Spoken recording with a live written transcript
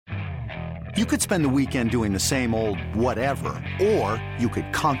You could spend the weekend doing the same old whatever, or you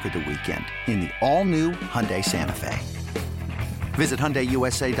could conquer the weekend in the all-new Hyundai Santa Fe. Visit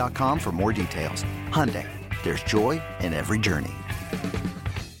HyundaiUSA.com for more details. Hyundai, there's joy in every journey.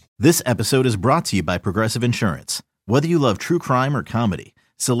 This episode is brought to you by Progressive Insurance. Whether you love true crime or comedy,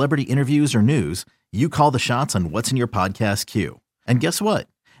 celebrity interviews or news, you call the shots on what's in your podcast queue. And guess what?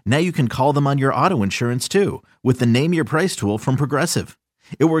 Now you can call them on your auto insurance too with the Name Your Price tool from Progressive.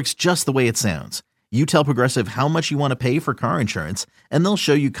 It works just the way it sounds. You tell Progressive how much you want to pay for car insurance, and they'll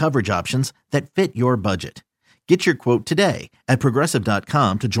show you coverage options that fit your budget. Get your quote today at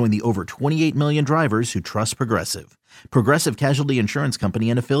Progressive.com to join the over 28 million drivers who trust Progressive. Progressive Casualty Insurance Company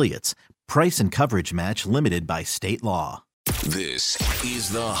and Affiliates. Price and coverage match limited by state law. This is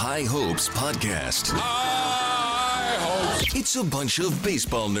the High Hopes Podcast. High Hopes. It's a bunch of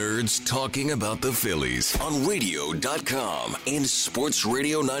baseball nerds talking about the Phillies on radio.com and Sports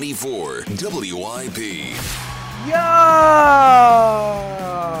Radio 94 WIP. Yo!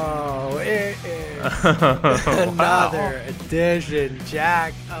 It is another edition,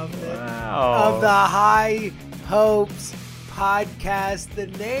 Jack, of the High Hopes Podcast. The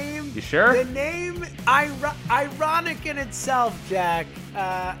name, you sure? The name, ironic in itself, Jack.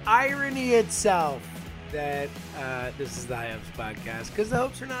 Irony itself that this is the High Hopes Podcast, because the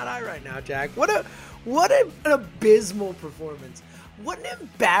hopes are not high right now, Jack. What an abysmal performance. What an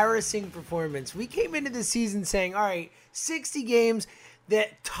embarrassing performance. We came into the season saying, all right, 60 games,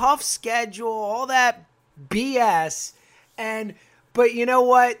 that tough schedule, all that BS, but you know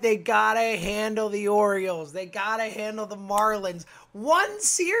what? They got to handle the Orioles. They got to handle the Marlins. One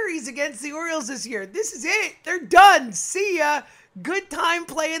series against the Orioles this year. This is it. They're done. See ya. Good time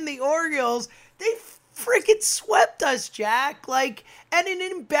playing the Orioles. They freaking swept us, Jack. And in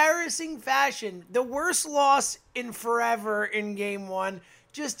an embarrassing fashion. The worst loss in forever in Game 1.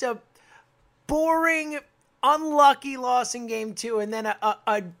 Just a boring, unlucky loss in Game 2. And then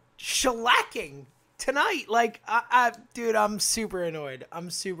a shellacking tonight. Dude, I'm super annoyed.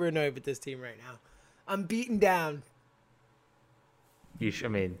 I'm super annoyed with this team right now. I'm beaten down. You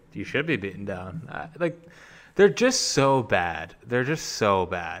should be beaten down. They're just so bad. They're just so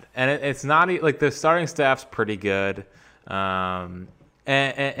bad. And it's not like the starting staff's pretty good. And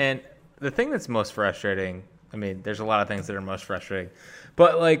the thing that's most frustrating, there's a lot of things that are most frustrating,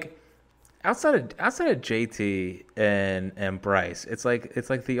 but outside of JT and Bryce, it's like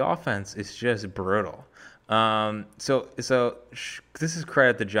the offense is just brutal. So this is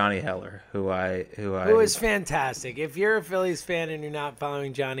credit to Johnny Heller, who is fantastic. If you're a Phillies fan and you're not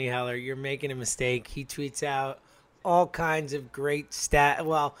following Johnny Heller, you're making a mistake. He tweets out all kinds of great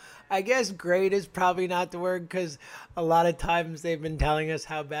Well, I guess great is probably not the word, because a lot of times they've been telling us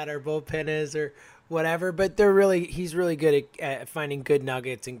how bad our bullpen is or whatever, but he's really good at finding good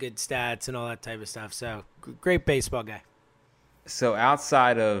nuggets and good stats and all that type of stuff. So great baseball guy. So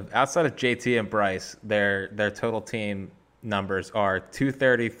outside of JT and Bryce, their total team numbers are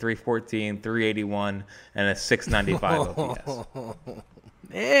 230, 314, 381, and a 695 OPS.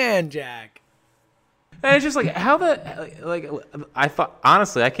 Man, Jack. And it's just I thought,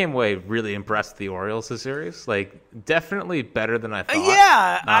 honestly, I came away really impressed with the Orioles this series. Definitely better than I thought.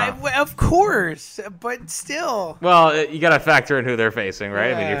 Yeah, of course, but still. Well, you got to factor in who they're facing, right?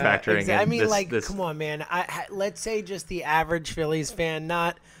 Yeah, you're factoring in this. Come on, man. Let's say just the average Phillies fan,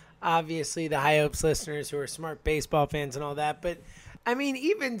 not obviously the High Hopes listeners who are smart baseball fans and all that, but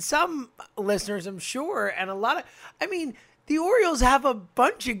even some listeners, I'm sure, and a lot of, the Orioles have a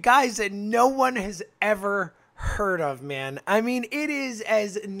bunch of guys that no one has ever heard of, man. It is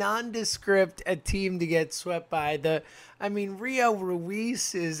as nondescript a team to get swept by. Rio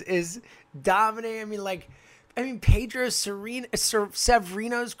Ruiz is dominating. Pedro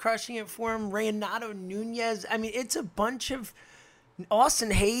Severino's crushing it for him. Renato Nunez. It's a bunch of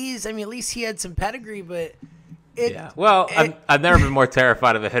Austin Hayes. At least he had some pedigree, but I've never been more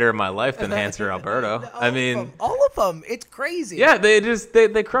terrified of a hitter in my life than Hanser Alberto. All of them. It's crazy. Yeah,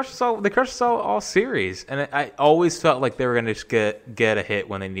 they crushed us all. They crushed us all series, and I always felt like they were going to just get a hit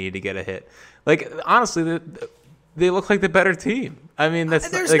when they needed to get a hit. Honestly, they look like the better team.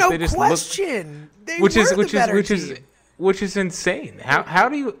 There's no question. Which is insane. How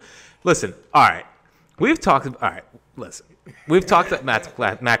do you listen? All right, we've talked about Matt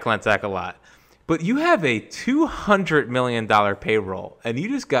Klentak a lot. But you have a $200 million payroll, and you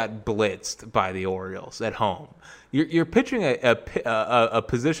just got blitzed by the Orioles at home. You're pitching a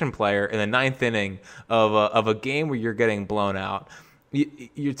position player in the ninth inning of a game where you're getting blown out.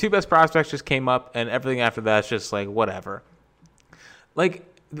 Your two best prospects just came up, and everything after that's just whatever. The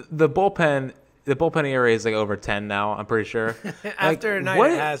bullpen the bullpen ERA is like over 10 now. I'm pretty sure. After like, a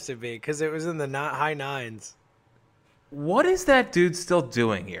night, it has to be because it was in the high nines. What is that dude still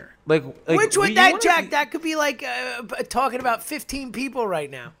doing here? Like which would that Jack? That could be like talking about 15 people right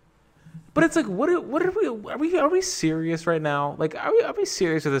now. But it's like, what are we serious right now? Like, are we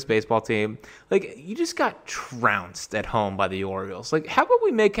serious with this baseball team? Like, you just got trounced at home by the Orioles. Like, how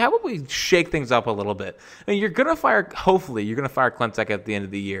about we shake things up a little bit? I mean, hopefully you're gonna fire Klentak at the end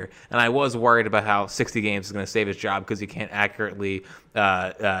of the year. And I was worried about how 60 games is gonna save his job because he can't accurately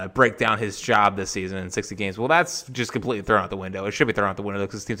break down his job this season in 60 games. Well, that's just completely thrown out the window. It should be thrown out the window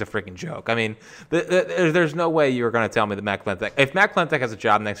because this team's a freaking joke. I mean, there's no way you were going to tell me that Matt Klentak, if Matt Klentak has a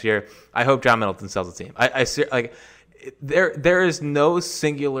job next year, I hope John Middleton sells the team. There is no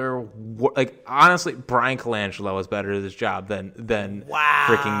singular, like, honestly, Brian Colangelo is better at his job than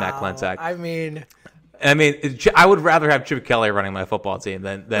freaking Matt Klentak. I mean, I would rather have Chip Kelly running my football team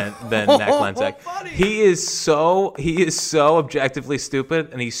than Matt Klentak. He is so objectively stupid,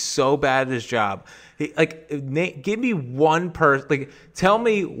 and he's so bad at his job. Give me one person. Like, tell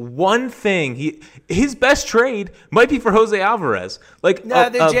me one thing. His best trade might be for Jose Alvarez. Like, no,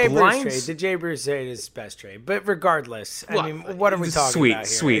 the Jay Bruce trade. The Jay Bruce trade is his best trade. But regardless, I mean, what are we talking about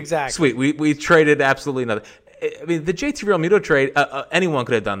here? Exactly. We traded absolutely nothing. I mean, the JT Realmuto trade, anyone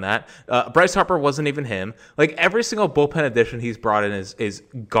could have done that. Bryce Harper wasn't even him. Like, every single bullpen addition he's brought in is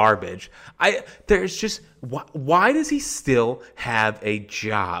garbage. There's just, why does he still have a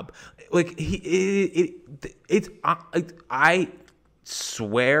job? Like, I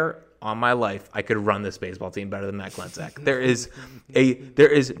swear on my life I could run this baseball team better than Matt Klentak. There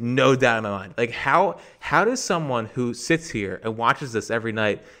is no doubt in my mind. Like, how does someone who sits here and watches this every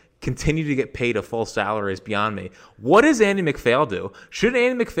night continue to get paid a full salary is beyond me. What does Andy McPhail do? Should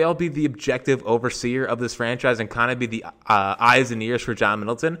Andy McPhail be the objective overseer of this franchise and kind of be the eyes and ears for John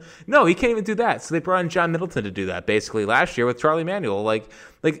Middleton? No, he can't even do that. So they brought in John Middleton to do that basically last year with Charlie Manuel. Like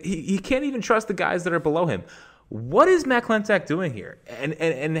he can't even trust the guys that are below him. What is Matt Klentak doing here?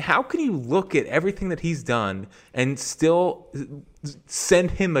 And how can you look at everything that he's done and still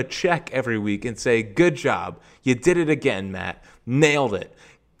send him a check every week and say, good job, you did it again, Matt, nailed it.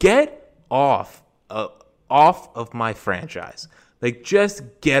 Get off of my franchise. Like, just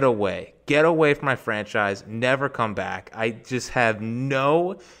get away from my franchise, never come back. I just have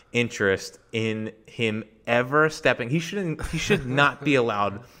no interest in him ever stepping. He should not be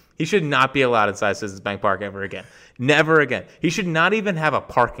allowed. He should not be allowed inside Citizens Bank Park ever again. Never again. He should not even have a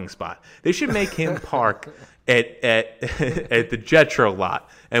parking spot. They should make him park at the Jetro lot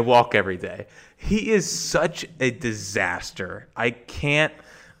and walk every day. He is such a disaster. I can't.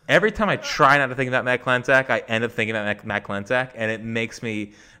 Every time I try not to think about Matt Klentak, I end up thinking about Matt Klentak, and it makes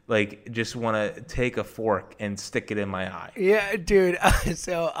me like just want to take a fork and stick it in my eye. Yeah, dude.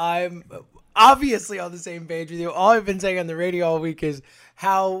 So I'm obviously on the same page with you. All I've been saying on the radio all week is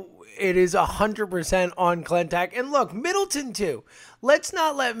how it is 100% on Klentak. And look, Middleton too. Let's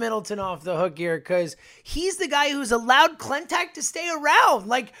not let Middleton off the hook here because he's the guy who's allowed Klentak to stay around.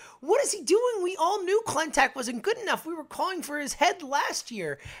 Like, what is he doing? We all knew Klentak wasn't good enough. We were calling for his head last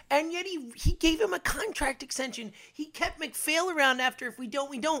year. And yet he gave him a contract extension. He kept McPhail around after if we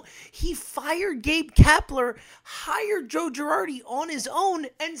don't, we don't. He fired Gabe Kapler, hired Joe Girardi on his own,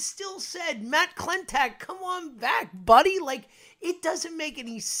 and still said, Matt Klentak, come on back, buddy. Like, it doesn't make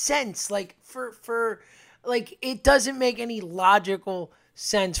any sense. Like, like, it doesn't make any logical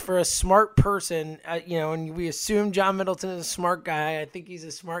sense for a smart person, and we assume John Middleton is a smart guy. I think he's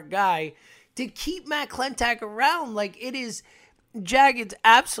a smart guy to keep Matt Klentak around. Like, it is, Jack, it's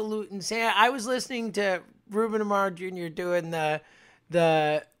absolute insane. I was listening to Ruben Amaro Jr. doing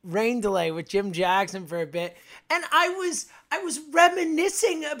the rain delay with Jim Jackson for a bit, and I was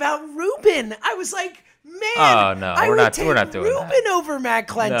reminiscing about Ruben. I was like, man, we're not doing Ruben that. Over Matt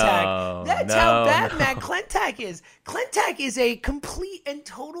Klentak. That's how bad Matt Klentak is. Klentak is a complete and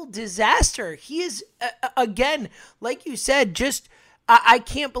total disaster. He is, again, like you said, just I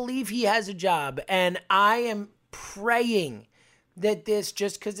can't believe he has a job. And I am praying that this,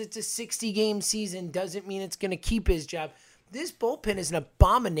 just because it's a 60-game season, doesn't mean it's going to keep his job. This bullpen is an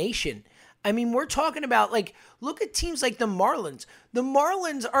abomination. I mean, we're talking about, like, look at teams like the Marlins. The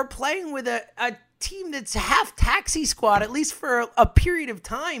Marlins are playing with a team that's half taxi squad, at least for a period of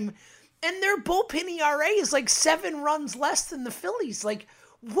time, and their bullpen ERA is like 7 runs less than the Phillies. Like,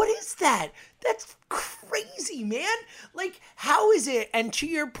 what is that? That's crazy, man. Like, how is it? And to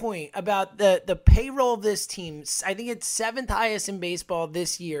your point about the payroll of this team, I think it's 7th highest in baseball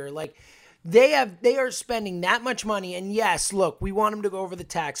this year. Like, They are spending that much money, and yes, look, we want him to go over the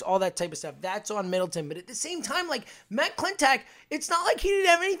tax, all that type of stuff. That's on Middleton. But at the same time, like, Matt Klentak, it's not like he didn't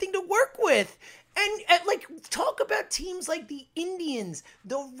have anything to work with. And like, talk about teams like the Indians,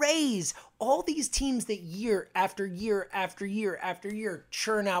 the Rays, all these teams that year after year after year after year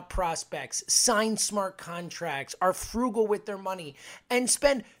churn out prospects, sign smart contracts, are frugal with their money, and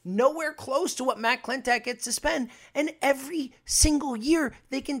spend nowhere close to what Matt Klentak gets to spend. And every single year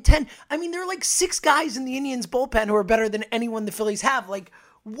they contend. I mean, there are like 6 guys in the Indians bullpen who are better than anyone the Phillies have. Like,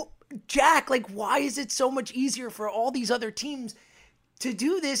 Jack, like, why is it so much easier for all these other teams to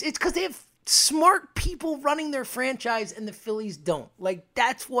do this? It's because they have smart people running their franchise and the Phillies don't. Like,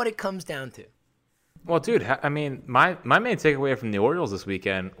 that's what it comes down to. Well, dude, I mean, my main takeaway from the Orioles this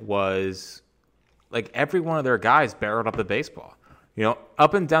weekend was, like, every one of their guys barreled up the baseball. You know,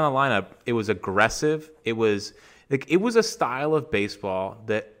 up and down the lineup, it was aggressive. It was a style of baseball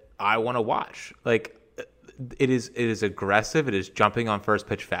that I want to watch. Like, it is aggressive. It is jumping on first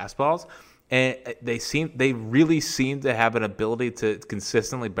pitch fastballs. And they really seem to have an ability to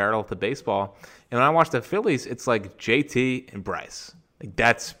consistently barrel up the baseball. And when I watch the Phillies, it's like JT and Bryce. Like,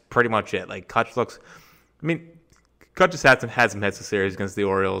 that's pretty much it. Like, Kutch just had some hits of series against the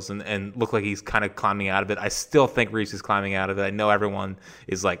Orioles and looked like he's kind of climbing out of it. I still think Rhys is climbing out of it. I know everyone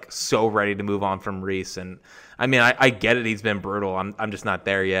is like so ready to move on from Rhys, and I mean, I get it. He's been brutal. I'm just not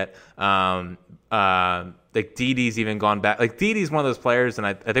there yet. Like, Didi's even gone back. Like, Didi's one of those players, and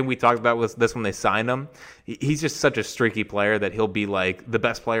I think we talked about this when they signed him. He's just such a streaky player that he'll be like the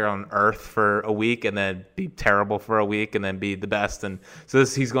best player on earth for a week and then be terrible for a week and then be the best. And so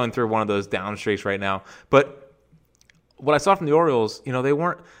he's going through one of those down streaks right now. But what I saw from the Orioles, you know, they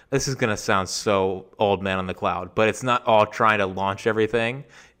weren't – this is going to sound so old man on the cloud, but it's not all trying to launch everything.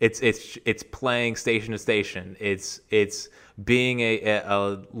 It's playing station to station. It's being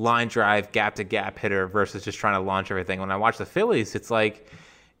a line drive, gap to gap hitter versus just trying to launch everything. When I watch the Phillies, it's like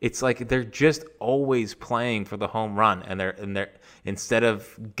they're just always playing for the home run, and they're instead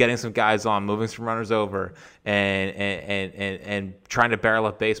of getting some guys on, moving some runners over, and trying to barrel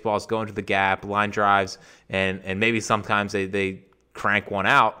up baseballs, go into the gap, line drives, and maybe sometimes they crank one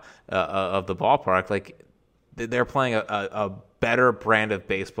out of the ballpark. Like, they're playing a better brand of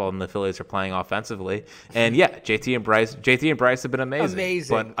baseball than the Phillies are playing offensively. And yeah, JT and Bryce have been amazing.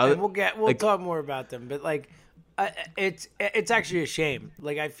 But we'll talk more about them. But like, it's actually a shame.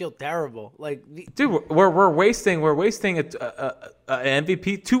 Like, I feel terrible. Like, dude, we're wasting an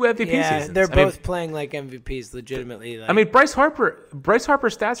MVP, 2 MVP seasons. They're both playing like MVPs legitimately. Like, I mean, Bryce Harper's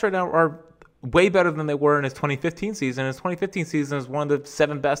stats right now are way better than they were in his 2015 season. His 2015 season is one of the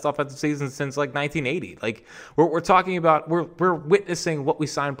 7 best offensive seasons since like 1980. Like, we're talking about, we're witnessing what we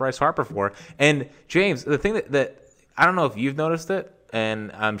signed Bryce Harper for. And James, the thing that I don't know if you've noticed it,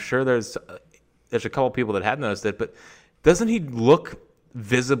 and I'm sure there's a couple people that have noticed it, but doesn't he look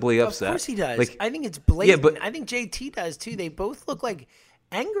visibly upset? Of course he does. Like, I think it's blatant. Yeah, but I think JT does too. They both look like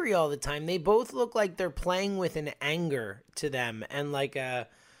angry all the time. They both look like they're playing with an anger to them and like a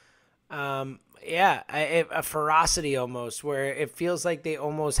ferocity almost, where it feels like they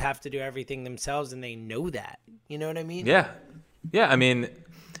almost have to do everything themselves, and they know that. You know what I mean? Yeah. I mean,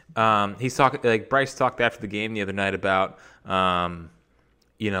 he's talking, like, Bryce talked after the game the other night about,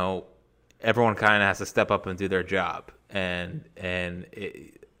 you know, everyone kind of has to step up and do their job, and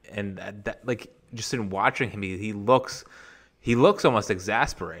that, like, just in watching him, he looks almost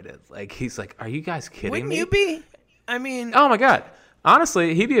exasperated. Like, he's like, "Are you guys kidding me?" Wouldn't you be? I mean, oh my God.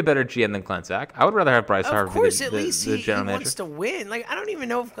 Honestly, he'd be a better GM than Klentak. I would rather have Bryce Harper. Of course, be at least the he general manager. wants to win. Like, I don't even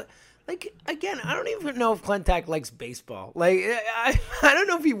know if, like, again, I don't even know if Klentak likes baseball. Like, I don't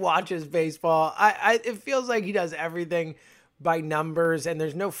know if he watches baseball. It feels like he does everything by numbers, and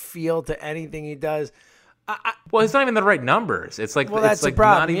there's no feel to anything he does. Well, it's not even the right numbers. It's like, well, that's it's like the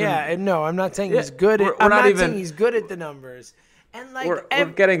problem. Not even, yeah, and no, I'm not saying he's good. I'm not saying he's good at the numbers. And like,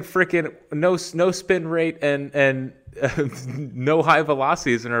 we're getting freaking no spin rate and no high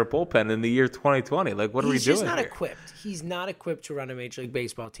velocities in our bullpen in the year 2020. Like, what are we doing? He's just not here? equipped. He's not equipped to run a Major League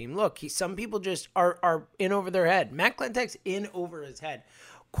Baseball team. Look, some people just are in over their head. Matt Klentak's in over his head.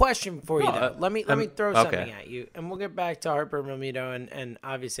 Question for you, though. Let me throw something at you, and we'll get back to Harper Realmuto, and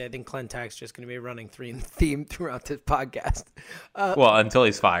obviously I think Klentak's just going to be a running theme throughout this podcast. Well, until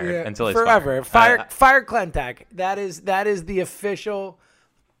he's fired. Yeah, until he's forever. fired. Fire Klentak. That is the official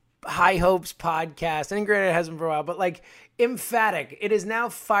High Hopes podcast. And granted, it hasn't for a while, but like, emphatic. It is now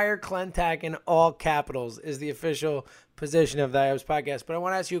Fire Klentak in all capitals is the official position of the High Hopes podcast. But I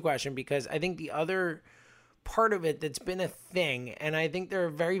want to ask you a question, because I think the other part of it that's been a thing, and I think there are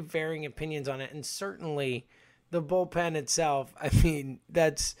very varying opinions on it, and certainly the bullpen itself, I mean,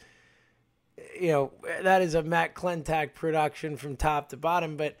 that's that is a Matt Klentak production from top to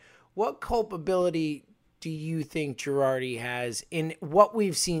bottom. But what culpability do you think Girardi has in what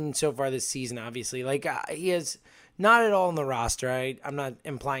we've seen so far this season? Obviously, like he has not at all in the roster. I'm not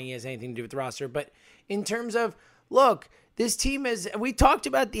implying he has anything to do with the roster, but in terms of, look, this team is, we talked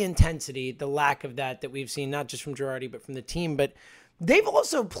about the intensity, the lack of that we've seen, not just from Girardi, but from the team, but they've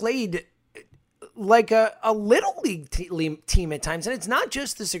also played like a little league team at times. And it's not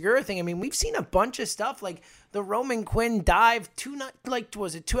just the Segura thing. I mean, we've seen a bunch of stuff like the Roman Quinn dive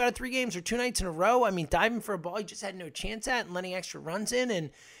was it 2 out of 3 games or 2 nights in a row? I mean, diving for a ball he just had no chance at and letting extra runs in.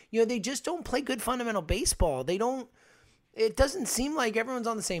 And, they just don't play good fundamental baseball. It doesn't seem like everyone's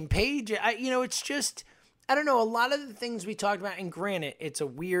on the same page. It's just, I don't know, a lot of the things we talked about, and granted, it's a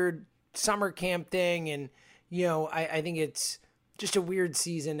weird summer camp thing. And, I think it's just a weird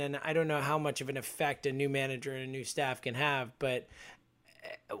season, and I don't know how much of an effect a new manager and a new staff can have, but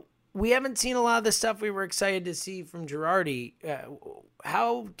we haven't seen a lot of the stuff we were excited to see from Girardi.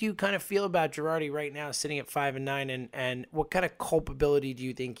 How do you kind of feel about Girardi right now sitting at 5-9, and what kind of culpability do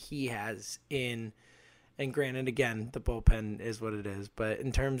you think he has in, and granted, again, the bullpen is what it is, but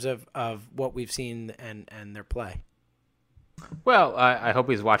in terms of what we've seen and their play? Well, I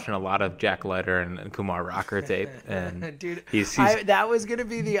hope he's watching a lot of Jack Leiter and Kumar Rocker tape. And dude, he's that was going to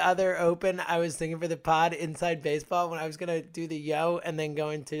be the other open I was thinking for the pod, Inside Baseball, when I was going to do the and then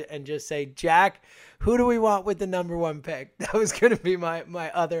go into and just say, Jack, who do we want with the number 1 pick? That was going to be my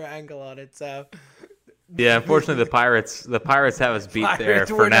other angle on it. So yeah, unfortunately, the Pirates have us beat there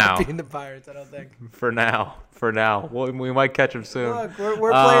for now. Not beating the Pirates, I don't think. For now. Well, we might catch them soon. Look,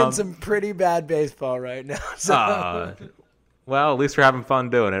 we're playing some pretty bad baseball right now. So. Well, at least we're having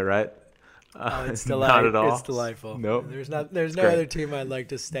fun doing it, right? It's not at all. It's delightful. Nope. There's no other team I'd like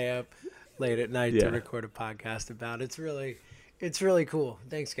to stay up late at night to record a podcast about. It's really cool.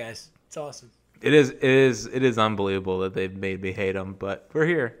 Thanks, guys. It's awesome. It is unbelievable that they've made me hate them, but we're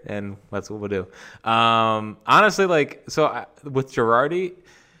here, and that's what we'll do. Honestly, with Girardi,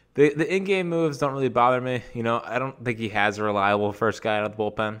 the in-game moves don't really bother me. I don't think he has a reliable first guy out of the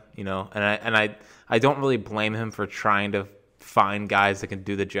bullpen. And I don't really blame him for trying to find guys that can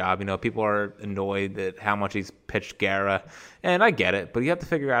do the job. People are annoyed at how much he's pitched Guerra, and I get it, but you have to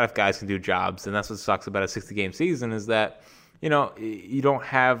figure out if guys can do jobs, and that's what sucks about a 60-game season is that, you don't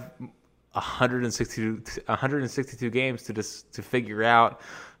have 162 games to figure out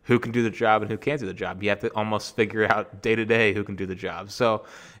who can do the job and who can't do the job. You have to almost figure out day to day who can do the job. So,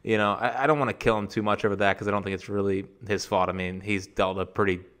 I don't want to kill him too much over that because I don't think it's really his fault. I mean, he's dealt a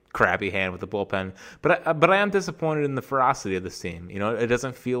pretty crappy hand with the bullpen, but I am disappointed in the ferocity of this team. It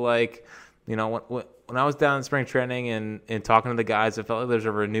doesn't feel like, when I was down in spring training and talking to the guys, it felt like there's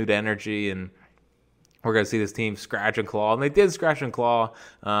a renewed energy and we're going to see this team scratch and claw. And they did scratch and claw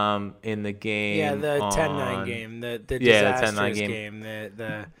in the game. Yeah, the 10-9 game, the disastrous game,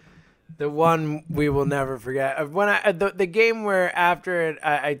 the one we will never forget. When the game where after it,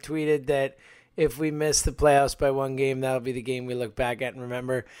 I tweeted that if we miss the playoffs by 1 game, that'll be the game we look back at and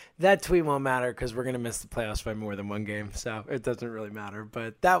remember. That tweet won't matter because we're going to miss the playoffs by more than 1 game, so it doesn't really matter.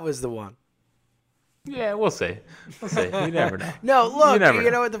 But that was the one. Yeah, we'll see. You never know. No, look,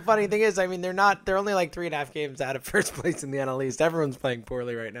 you know what the funny thing is? I mean, they're only like 3.5 games out of first place in the NL East. Everyone's playing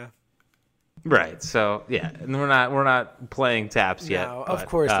poorly right now. Right. So yeah, and we're not playing taps yet. No, of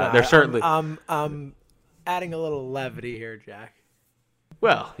course not. They're certainly. I'm adding a little levity here, Jack.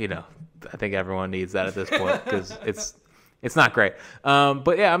 Well, I think everyone needs that at this point because it's not great.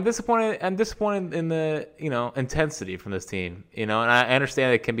 But yeah, I'm disappointed. I'm disappointed in the intensity from this team. And I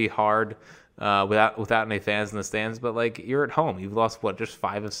understand it can be hard. Without any fans in the stands, but you're at home. You've lost just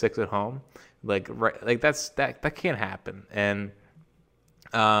 5 of 6 at home. That can't happen. And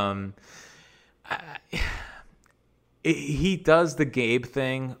he does the Gabe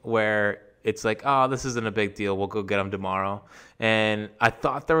thing where it's like, oh, this isn't a big deal. We'll go get him tomorrow. And I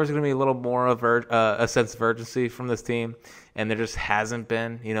thought there was going to be a little more of a sense of urgency from this team, and there just hasn't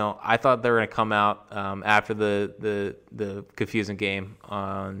been. I thought they were going to come out after the confusing game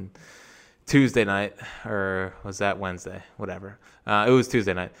on Tuesday night, or was that Wednesday? Whatever. It was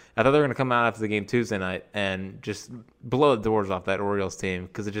Tuesday night. I thought they were going to come out after the game Tuesday night and just blow the doors off that Orioles team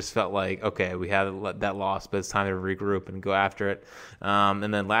because it just felt like, okay, we had that loss, but it's time to regroup and go after it.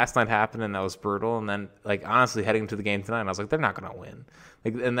 And then last night happened, and that was brutal. And then, honestly, heading into the game tonight, I was like, they're not going to win.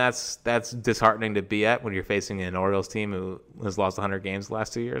 And that's disheartening to be at when you're facing an Orioles team who has lost 100 games the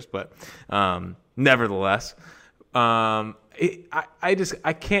last 2 years. But nevertheless, I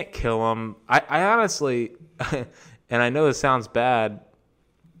can't kill him. I honestly, and I know this sounds bad,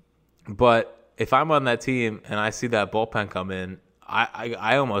 but if I'm on that team and I see that bullpen come in,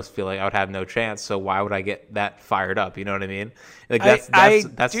 I almost feel like I would have no chance. So why would I get that fired up? You know what I mean? Like that's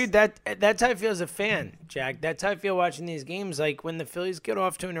dude. That's how I feel as a fan, Jack. That's how I feel watching these games. Like when the Phillies get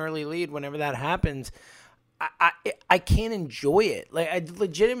off to an early lead, whenever that happens, I can't enjoy it. Like I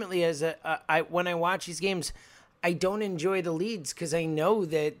legitimately, when I watch these games, I don't enjoy the leads because I know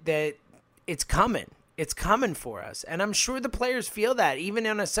that it's coming. It's coming for us, and I'm sure the players feel that even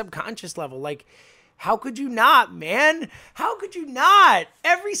on a subconscious level. Like, how could you not, man? How could you not?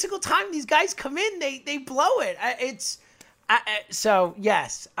 Every single time these guys come in, they blow it. So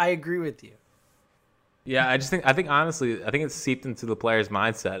yes, I agree with you. Yeah, I think honestly, it's seeped into the players'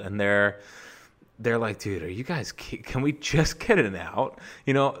 mindset, and they're like, dude, are you guys? Can we just get it out?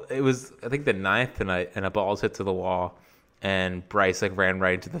 You know, it was I think the 9th tonight, and a ball's hit to the wall, and Bryce like ran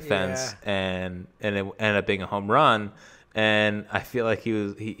right into the fence, and it ended up being a home run. And I feel like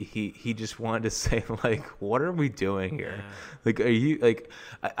he just wanted to say, like, what are we doing here? Yeah. Like, are you like?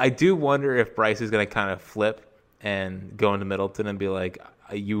 I do wonder if Bryce is going to kind of flip and go into Middleton and be like,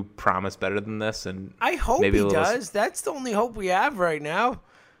 you promise better than this. And I hope maybe he does. That's the only hope we have right now.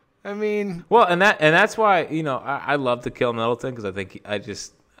 I mean, well, and that's why I love to kill Middleton because I think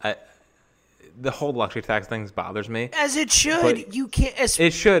the whole luxury tax thing bothers me. As it should. But you can't.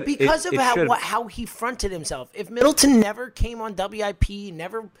 It should because of how he fronted himself. If Middleton never came on WIP,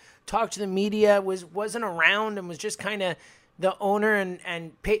 never talked to the media, wasn't around, and was just kind of the owner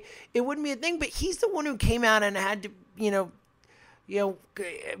and pay, it wouldn't be a thing. But he's the one who came out and had to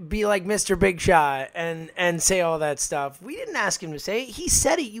be like Mr. Big Shot and say all that stuff. We didn't ask him to say it. He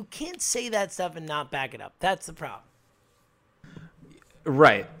said it. You can't say that stuff and not back it up. That's the problem.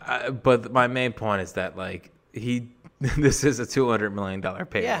 Right, but my main point is that like this is a $200 million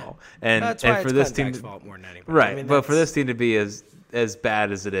payroll, and that's why for this team, fault more than anybody. Right, I mean, but for this team to be as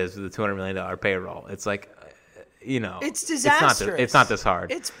bad as it is with a $200 million payroll, it's like, it's disastrous. It's not this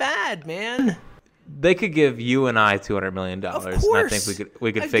hard. It's bad, man. They could give you and I $200 million, and I think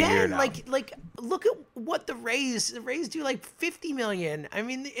we could figure it out. Like look at what the Rays do, like $50 million. I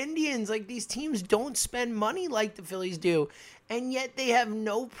mean, the Indians, like these teams don't spend money like the Phillies do, and yet they have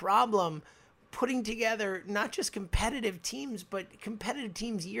no problem putting together not just competitive teams, but competitive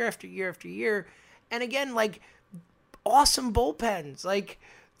teams year after year after year. And again, like awesome bullpens. Like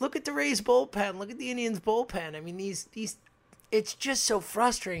look at the Rays bullpen, look at the Indians bullpen. I mean, these. It's just so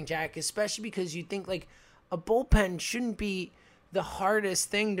frustrating, Jack, especially because you think like a bullpen shouldn't be the hardest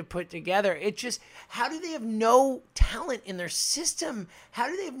thing to put together. It just, how do they have no talent in their system? How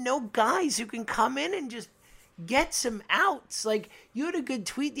do they have no guys who can come in and just get some outs? Like you had a good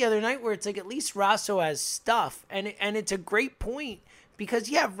tweet the other night where it's like at least Rosso has stuff, and it's a great point because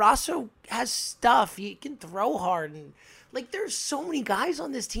Rosso has stuff. He can throw hard, and like there's so many guys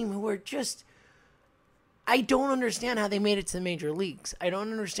on this team who are just. I don't understand how they made it to the major leagues. I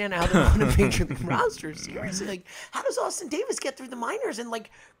don't understand how they won a major league roster. Seriously, like how does Austin Davis get through the minors and like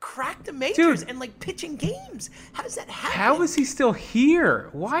crack the majors and like pitching games? How does that happen? How is he still here?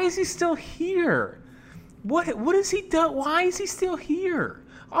 Why is he still here? What has he done? Why is he still here?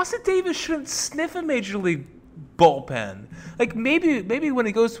 Austin Davis shouldn't sniff a major league bullpen. Like maybe when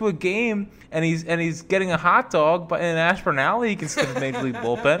he goes to a game and he's getting a hot dog in Ashburn Alley, he can sniff a major league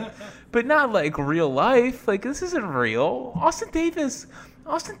bullpen. But not like real life. Like this isn't real. Austin Davis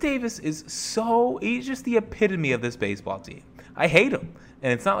is he's just the epitome of this baseball team. I hate him.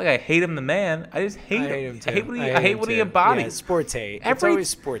 And it's not like I hate him the man. I just hate him. Too. I hate what he embodies. Yeah, sports hate. It's always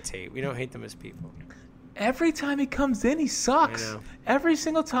sports hate. We don't hate them as people. Every time he comes in, he sucks. Every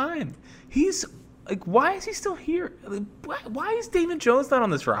single time. He's like, why is he still here? Like, why is Damon Jones not on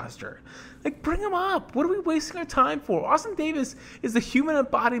this roster? Like, bring him up. What are we wasting our time for? Austin Davis is the human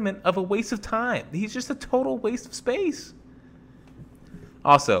embodiment of a waste of time. He's just a total waste of space.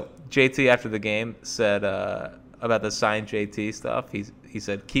 Also, JT after the game said about the signed JT stuff. He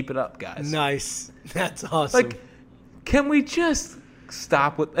said, "Keep it up, guys." Nice. That's awesome. Like, can we just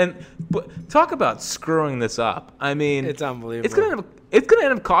stop with but talk about screwing this up? I mean, it's unbelievable. It's gonna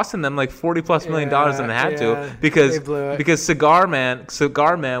end up costing them like $40+ million, and it had to because Cigar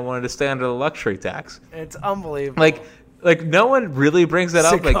Man wanted to stay under the luxury tax. It's unbelievable. Like no one really brings that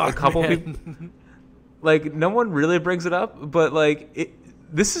up. Like a couple people, like no one really brings it up. But like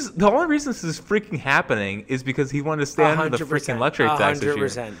this is the only reason this is freaking happening is because he wanted to stay under the freaking luxury tax this year.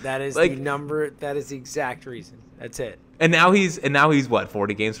 100%. That is the number. That is the exact reason. That's it. And now he's what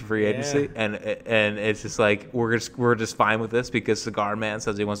 40 games for free agency, and it's just like we're just fine with this because Cigar Man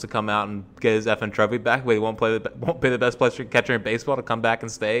says he wants to come out and get his effing trophy back, but he won't pay the best catcher in baseball to come back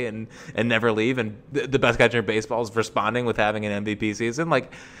and stay and never leave, and the best catcher in baseball is responding with having an MVP season.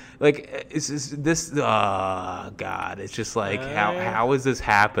 Like Like, this. Oh God! It's just like how is this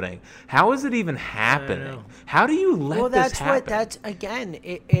happening? How is it even happening? How do you let this happen? That's again.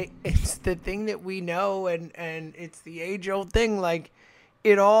 It's the thing that we know, and it's the age-old thing. Like,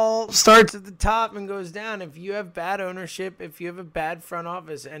 it all starts at the top and goes down. If you have bad ownership, if you have a bad front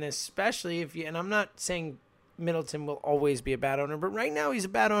office, and especially if you. And I'm not saying Middleton will always be a bad owner, but right now he's a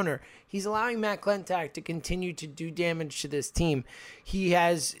bad owner. He's allowing Matt Klentak to continue to do damage to this team. He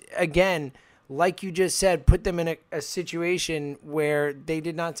has, again, like you just said, put them in a situation where they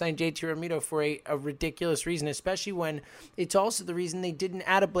did not sign JT Realmuto for a ridiculous reason, especially when it's also the reason they didn't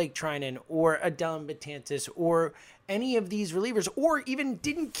add a Blake Trinan or a Dellin Betances or any of these relievers, or even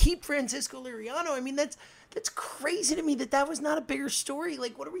didn't keep Francisco Liriano. I mean, that's crazy to me that was not a bigger story.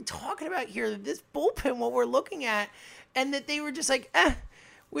 Like, what are we talking about here? This bullpen, what we're looking at, and that they were just like,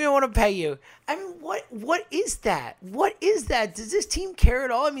 we don't want to pay you. I mean, what is that? What is that? Does this team care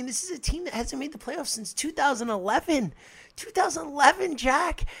at all? I mean, this is a team that hasn't made the playoffs since 2011. 2011,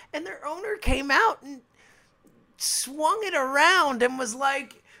 Jack. And their owner came out and swung it around and was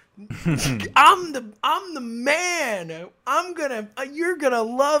like, I'm the man. You're gonna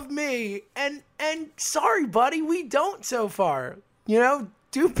love me. And sorry, buddy, we don't so far.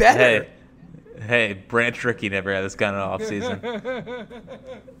 Do better. Hey, Branch Rickey never had this kind of offseason.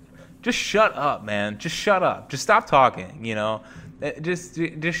 Just shut up, man. Just shut up. Just stop talking, Just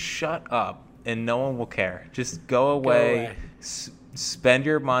shut up, and no one will care. Just go away. Spend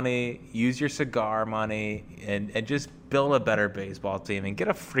your money. Use your cigar money, and just build a better baseball team and get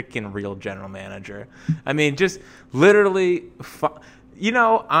a freaking real general manager. I mean, just literally,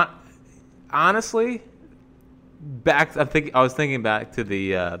 honestly, I was thinking back to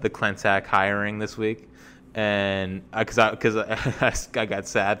the Klentak hiring this week, and because I got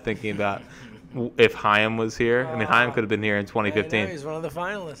sad thinking about if Chaim was here. I mean, Chaim could have been here in 2015. He's one of the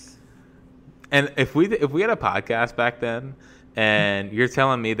finalists. And if we had a podcast back then, and you're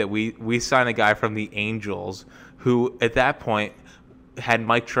telling me that we signed a guy from the Angels who at that point had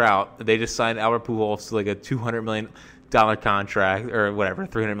Mike Trout, they just signed Albert Pujols to like a $200 million contract or whatever,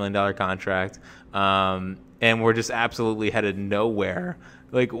 $300 million contract. And we're just absolutely headed nowhere.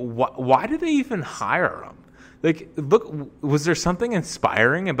 Like, why did they even hire him? Like, look, was there something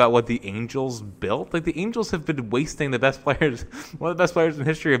inspiring about what the Angels built? Like, the Angels have been wasting the best players, one of the best players in the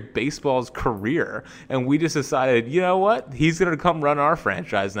history of baseball's career, and we just decided, you know what? He's going to come run our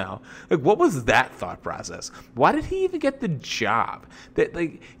franchise now. Like, what was that thought process? Why did he even get the job? That,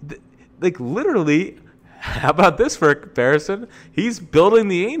 like literally. How about this for a comparison? He's building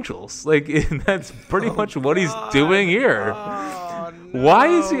the Angels. Like, that's pretty much what he's doing here. Oh, no, why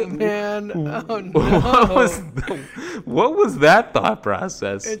is he, man? Oh, no. What was that thought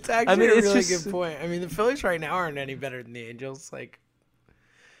process? It's actually a really good point. I mean, the Phillies right now aren't any better than the Angels. Like,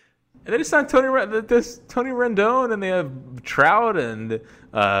 and they just signed Tony Rendon, and they have Trout, and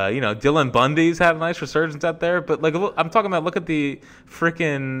Dylan Bundy's had a nice resurgence out there. But like, I'm talking about, look at the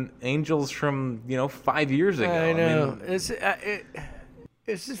freaking Angels from 5 years ago. I know. I mean,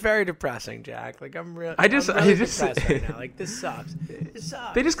 it's just very depressing, Jack. Like, I'm really depressed right now. Like, this sucks.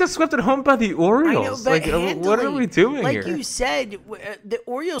 They just got swept at home by the Orioles. I know, like, what are we doing here? Like you said, the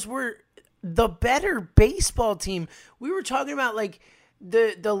Orioles were the better baseball team. We were talking about like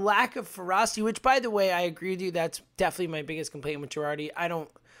the lack of ferocity, which, by the way, I agree with you. That's definitely my biggest complaint with Girardi. I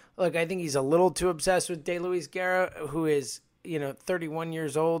think he's a little too obsessed with De Luis Guerra, who is 31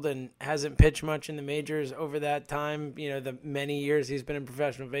 years old and hasn't pitched much in the majors over that time. The many years he's been in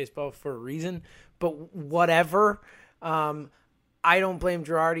professional baseball for a reason. But whatever. I don't blame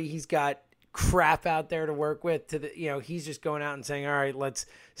Girardi. He's got crap out there to work with. He's just going out and saying, all right, let's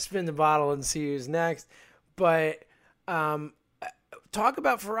spin the bottle and see who's next. But talk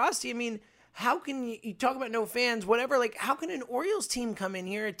about ferocity. I mean, how can you talk about no fans, whatever? Like, how can an Orioles team come in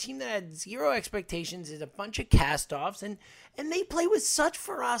here, a team that had zero expectations, is a bunch of cast-offs, and they play with such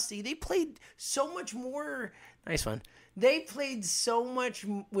ferocity? They played so much more. Nice one. They played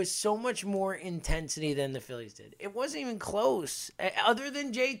with so much more intensity than the Phillies did. It wasn't even close, other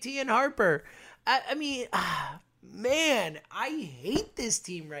than JT and Harper. I mean, man, I hate this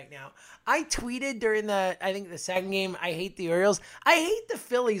team right now. I tweeted during the second game, I hate the Orioles. I hate the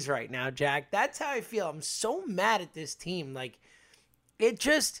Phillies right now, Jack. That's how I feel. I'm so mad at this team. Like,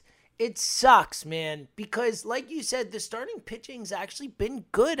 it sucks, man, because like you said, the starting pitching's actually been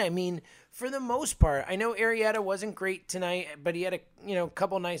good. I mean, for the most part. I know Arrieta wasn't great tonight, but he had a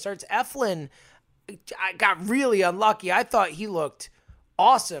couple nice starts. Eflin, I got really unlucky. I thought he looked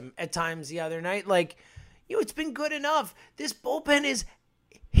awesome at times the other night. Like, it's been good enough. This bullpen is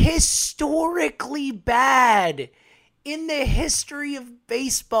historically bad. in the history of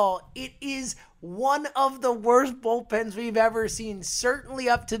baseball, it is one of the worst bullpens we've ever seen, certainly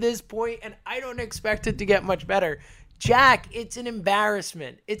up to this point, and I don't expect it to get much better. Jack, it's an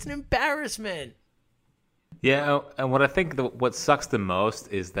embarrassment. It's an embarrassment. Yeah, and what I think what sucks the most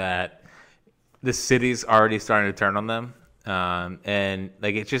is that the city's already starting to turn on them, and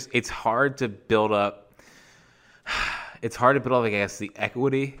like it's hard to build up. It's hard to build up, I guess, the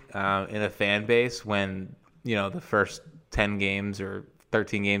equity in a fan base when the first 10 games or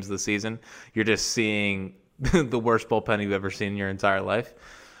 13 games of the season, you're just seeing the worst bullpen you've ever seen in your entire life.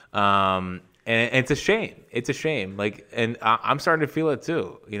 And it's a shame. It's a shame. And I'm starting to feel it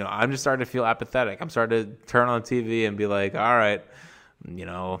too. I'm just starting to feel apathetic. I'm starting to turn on the TV and be like, all right,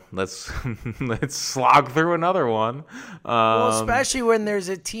 let's slog through another one. Well, especially when there's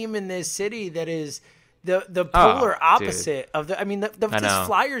a team in this city that is the polar opposite of the. I mean, this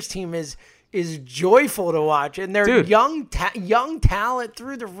Flyers team is joyful to watch, and they're young talent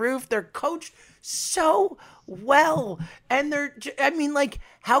through the roof. They're coached so well, and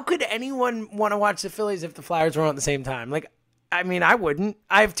how could anyone want to watch the Phillies if the Flyers were on at the same time? I wouldn't.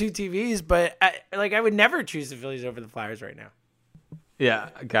 I have 2 TVs, but I would never choose the Phillies over the Flyers right now. Yeah,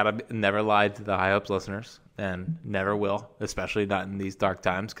 gotta never lie to the High Hopes listeners, and never will, especially not in these dark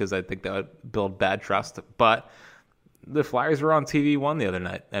times, because I think that would build bad trust. But the Flyers were on TV One the other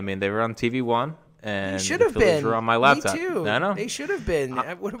night. I mean, they were on TV One, and they should the have Phillies been. were on my laptop. Me too. I know They should have been.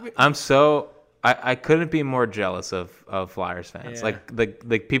 I couldn't be more jealous of Flyers fans. Yeah.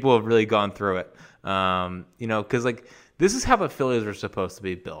 Like people have really gone through it. Because this is how the Phillies are supposed to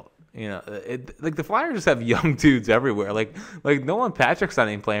be built. The Flyers just have young dudes everywhere. Like Nolan Patrick's not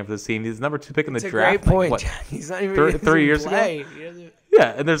even playing for this team. He's number 2 pick in the draft. It's a great point. He's not even 3 years play. ago.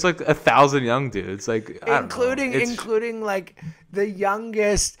 Yeah, and there's 1,000 young dudes, including the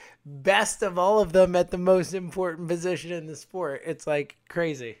youngest, best of all of them at the most important position in the sport. It's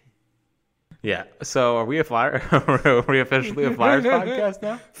crazy. Yeah. So are we a Flyer? Are we officially a Flyers podcast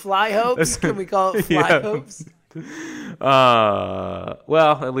now? Fly Hopes? Can we call it Fly Hopes?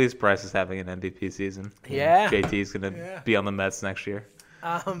 Well, at least Bryce is having an MVP season. Yeah. JT's gonna be on the Mets next year.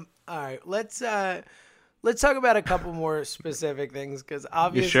 All right. Let's talk about a couple more specific things, because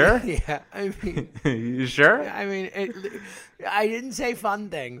obviously, you sure? Yeah. I mean, you sure? I mean, I didn't say fun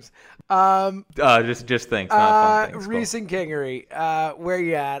things. Just things, not fun things. Reese and Kingery, where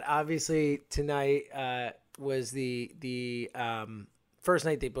you at? Obviously, tonight was the first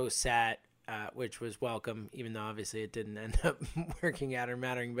night they both sat, which was welcome, even though obviously it didn't end up working out or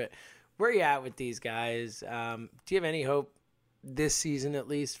mattering. But where you at with these guys? Do you have any hope this season, at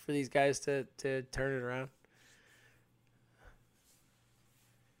least, for these guys to turn it around?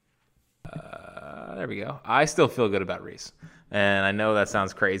 There we go. I still feel good about Reese, and I know that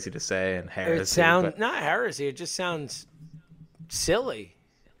sounds crazy to say and heresy. It sounds not heresy. It just sounds silly.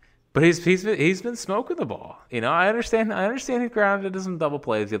 But he's been smoking the ball. I understand he grounded into some double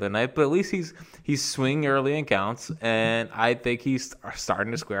plays the other night, but at least he's swinging early in counts, and I think he's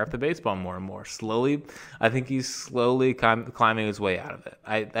starting to square up the baseball more and more. Slowly, I think he's slowly climbing his way out of it.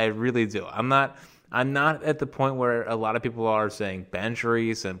 I really do. I'm not at the point where a lot of people are saying bench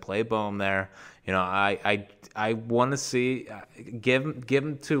Reese and play Bohm there. I want to see give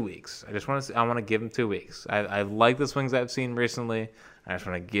him 2 weeks. I want to give him 2 weeks. I like the swings I've seen recently. I just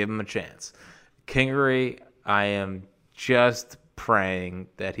want to give him a chance. Kingery, I am just praying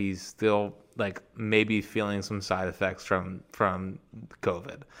that he's still maybe feeling some side effects from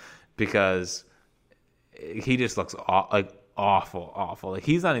COVID, because he just looks awful.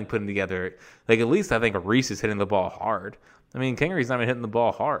 He's not even putting together. At least I think Reese is hitting the ball hard. I mean, Kingery's not even hitting the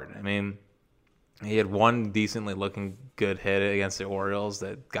ball hard. I mean, he had one decently looking good hit against the Orioles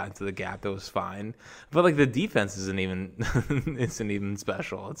that got into the gap that was fine, but the defense isn't even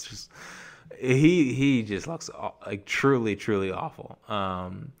special. It's just he just looks truly awful.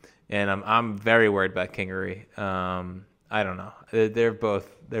 And I'm very worried about Kingery. I don't know. They're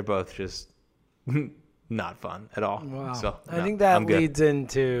both just not fun at all. Wow. So I think that leads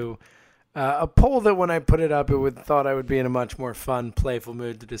into a poll that when I put it up, thought I would be in a much more fun, playful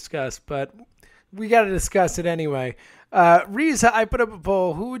mood to discuss, but we got to discuss it anyway. Reese, I put up a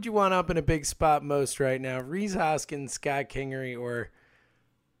poll. Who would you want up in a big spot most right now? Reese Hoskins, Scott Kingery, or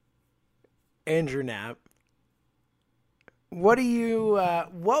Andrew Knapp? What do you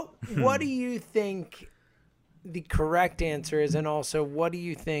what do you think the correct answer is, and also what do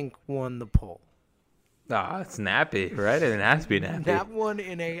you think won the poll? It's Nappy, right? It has to be Nappy. That one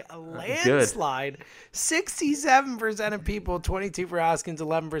in a landslide. 67% of people, 22% for Hoskins,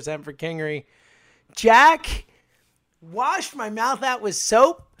 11% for Kingery. Jack, washed my mouth out with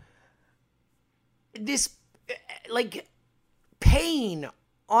soap. like pain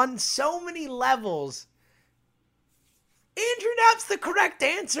on so many levels. Andrew Knapp's the correct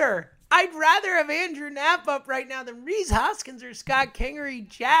answer. I'd rather have Andrew Knapp up right now than Rhys Hoskins or Scott Kingery.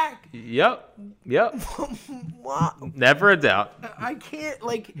 Jack. Yep. What? Never a doubt. I can't,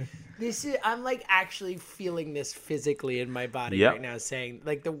 like, I'm, like, actually feeling this physically in my body Yep. right now, saying,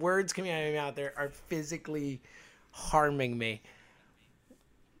 like, the words coming out of my mouth are physically harming me.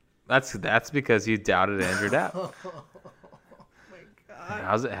 That's because you doubted Andrew Knapp. Oh my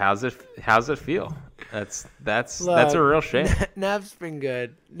God. How's it feel? That's a real shame. Knapp's been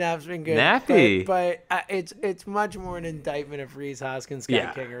good. Nappy. But it's much more an indictment of Rhys Hoskins,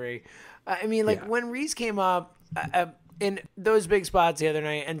 Scott Kingery. I mean, like, when Rhys came up in those big spots the other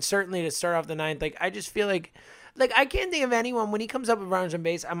night, and certainly to start off the ninth, like, I just feel like I can't think of anyone when he comes up with runners on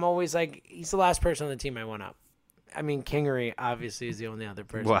base. I'm always like, he's the last person on the team I want up. I mean, Kingery obviously is the only other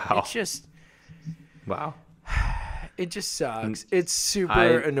person. Wow. It's just, Wow. it just sucks. It's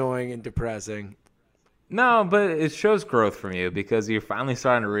super annoying and depressing. No, but it shows growth from you because you're finally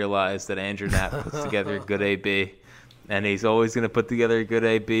starting to realize that Andrew Knapp puts together a good AB, and he's always going to put together a good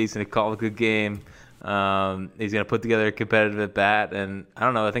AB. He's going to call a good game. He's going to put together a competitive at bat, and I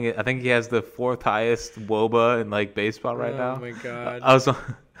don't know. I think he has the 4th highest WOBA in like baseball right now. Oh my God.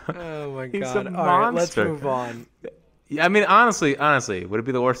 Oh my He's God. a All right, let's monster. move on. Yeah, I mean, honestly, would it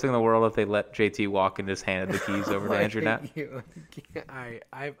be the worst thing in the world if they let JT walk and just handed the keys over to Andrew Knapp?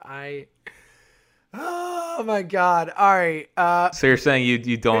 Oh my God! All right. So you're saying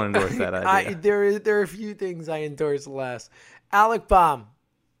you don't endorse that idea? There are a few things I endorse less. Alec Baum.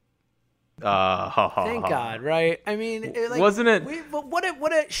 Thank God, right? I mean, Wasn't it-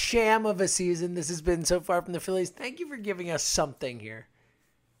 What a sham of a season this has been so far from the Phillies. Thank you for giving us something here.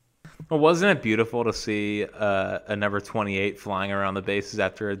 Well, wasn't it beautiful to see a number 28 flying around the bases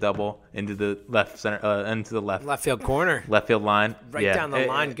after a double into the left center, into the left field corner, left field line, right down the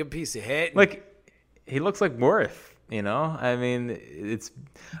line. Good piece of hit. Like, he looks like Worth, you know. I mean, it's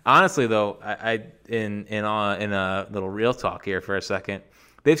honestly though. In a little real talk here for a second.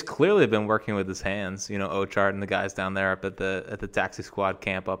 They've clearly been working with his hands, you know, Ochart and the guys down there up at the taxi squad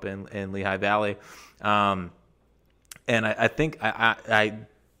camp up in Lehigh Valley, and I think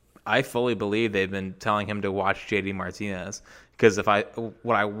I fully believe they've been telling him to watch JD Martinez because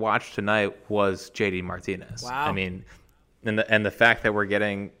what I watched tonight was JD Martinez. Wow. I mean, and the fact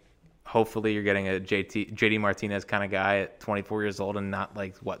that hopefully you're getting a JD Martinez kind of guy at 24 years old and not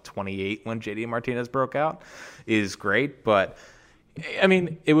like 28 when JD Martinez broke out is great. But I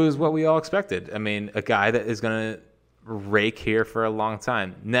mean, it was what we all expected. I mean, a guy that is going to rake here for a long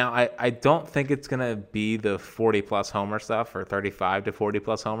time. Now, I don't think it's going to be the 40-plus homer stuff or 35 to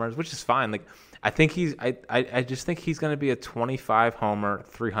 40-plus homers, which is fine. Like, I think I just think he's going to be a 25 homer,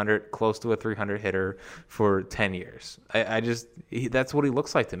 300, close to a 300 hitter for 10 years. That's what he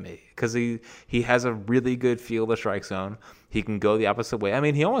looks like to me because he has a really good feel of the strike zone. He can go the opposite way. I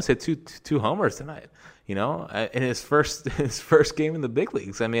mean, he almost hit two homers tonight, you know, in his first game in the big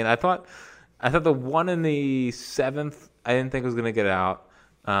leagues. I mean, I thought the one in the 7th, I didn't think was going to get out.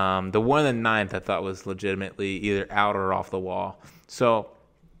 The one in the 9th, I thought was legitimately either out or off the wall. So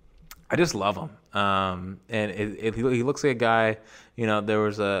I just love him. And he looks like a guy, you know, there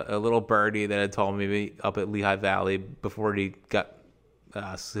was a little birdie that had told me up at Lehigh Valley before he got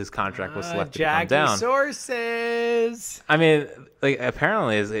his contract was selected to come down. Sources. I mean, like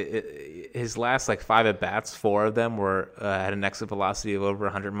apparently his last like 5 at bats, 4 of them were had an exit velocity of over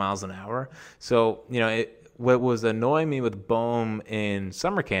 100 miles an hour. So you know, what was annoying me with Bohm in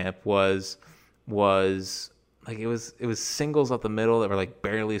summer camp was like it was singles up the middle that were like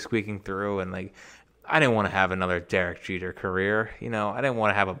barely squeaking through, and like I didn't want to have another Derek Jeter career. You know, I didn't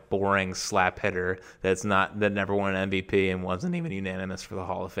want to have a boring slap hitter that never won an MVP and wasn't even unanimous for the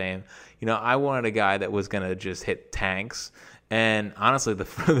Hall of Fame. You know, I wanted a guy that was going to just hit tanks. And honestly, the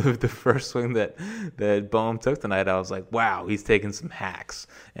first swing that Bohm took tonight, I was like, wow, he's taking some hacks.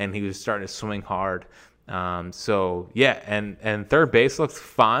 And he was starting to swing hard. So yeah, and third base looked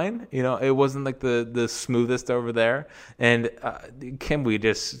fine. You know, it wasn't like the smoothest over there. And can we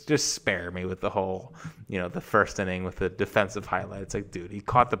just spare me with the whole, you know, the first inning with the defensive highlights? Like, dude, he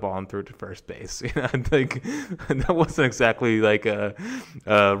caught the ball and threw it to first base. You know, like that wasn't exactly like a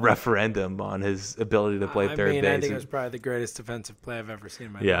referendum on his ability to play third base. I think it was probably the greatest defensive play I've ever seen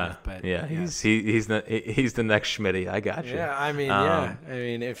in my life. But yeah, he's the next Schmitty. I got you. Yeah, I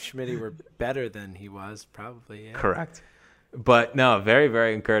mean, if Schmitty were better than he was, probably. Yeah. Correct. But no, very,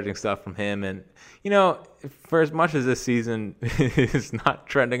 very encouraging stuff from him. And, for as much as this season is not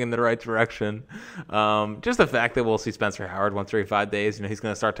trending in the right direction, just the fact that we'll see Spencer Howard once every 5 days, he's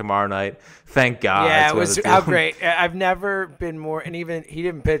going to start tomorrow night. Thank God. Yeah, it was how great. I've never been more, and even he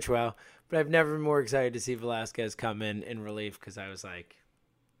didn't pitch well, but I've never been more excited to see Velasquez come in relief because I was like,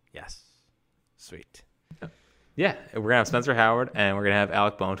 yes, sweet. Yeah, we're going to have Spencer Howard and we're going to have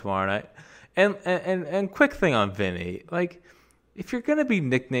Alec Bohm tomorrow night. And quick thing on Vinny, if you're going to be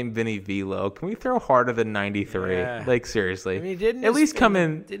nicknamed Vinny Velo, can we throw harder than 93? Yeah. Seriously. I mean, he didn't at least come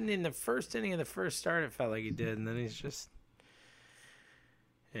in. Didn't in the first inning of the first start, it felt like he did. And then he's just,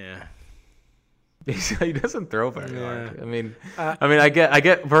 yeah. He doesn't throw very hard. I mean, I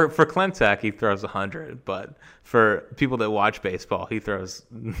get for Klentak, he throws 100, but for people that watch baseball, he throws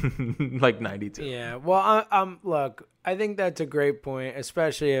 92. Yeah. Well, look, I think that's a great point,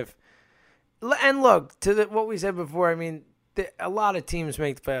 especially if, and look, to what we said before, I mean, a lot of teams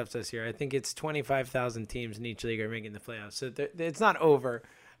make the playoffs this year. I think it's 25,000 teams in each league are making the playoffs. So it's not over.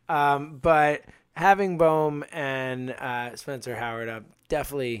 But having Bohm and Spencer Howard up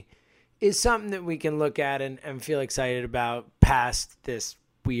definitely is something that we can look at and feel excited about past this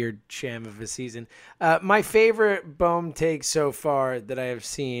weird sham of a season. My favorite Bohm take so far that I have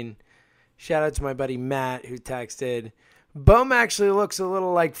seen, shout out to my buddy Matt who texted, Bohm actually looks a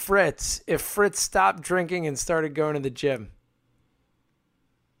little like Fritz if Fritz stopped drinking and started going to the gym.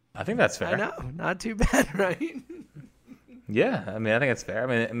 I think that's fair. I know. Not too bad, right? Yeah. I mean, I think it's fair. I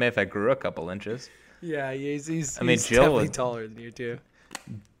mean, maybe if I grew a couple inches. Yeah, he's Jill definitely taller than you, too.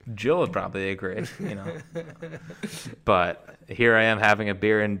 Jill would probably agree, But here I am having a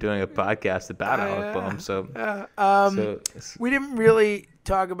beer and doing a podcast about Alec Bohm. So we didn't really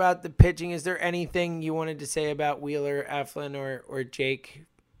talk about the pitching. Is there anything you wanted to say about Wheeler, Eflin, or Jake?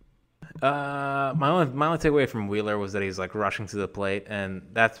 My only takeaway from Wheeler was that he's rushing to the plate, and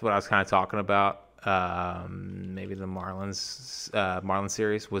that's what I was kind of talking about. Maybe the Marlins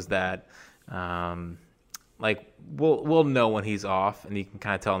series was that. We'll know when he's off, and you can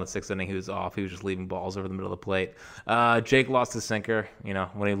kind of tell in the sixth inning he was off. He was just leaving balls over the middle of the plate. Jake lost his sinker.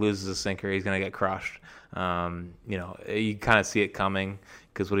 When he loses a sinker, he's going to get crushed. You kind of see it coming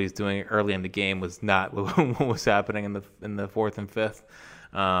because what he's doing early in the game was not what was happening in the fourth and fifth.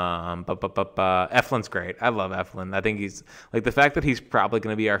 Eflin's great. I love Eflin. I think he's the fact that he's probably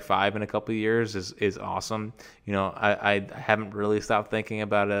going to be our 5 in a couple of years is awesome. I haven't really stopped thinking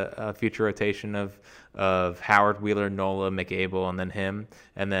about a future rotation of Howard, Wheeler, Nola, McAble, and then him,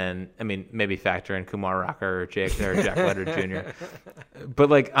 and then maybe factor in Kumar Rocker or Jack Leiter Jr.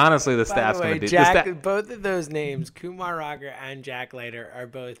 But honestly, the stats going to be both of those names, Kumar Rocker and Jack Leiter, are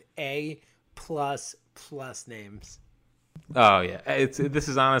both A++ names. Oh yeah, this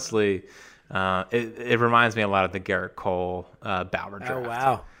is honestly, it reminds me a lot of the Garrett Cole Bauer draft. Oh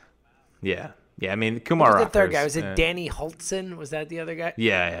wow. Yeah. I mean, Kumar. Who was the third guy? Was it Danny Holtzen? Was that the other guy?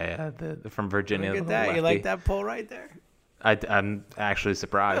 Yeah. From Virginia. Look at that. You like that pull right there? I'm actually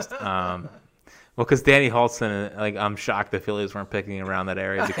surprised. Well, because Danny Holtzen, I'm shocked the Phillies weren't picking around that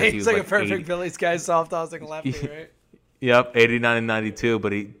area because he's a perfect Phillies guy, soft tossing lefty, right? Yep, 89 and 92,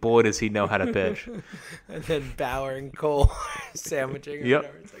 but boy does he know how to pitch. And then Bauer and Cole sandwiching or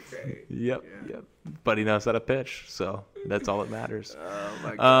whatever. It's great. Yep. But he knows how to pitch, so that's all that matters. Oh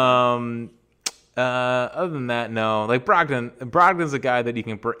my God. Other than that, no. Brogdon's a guy that you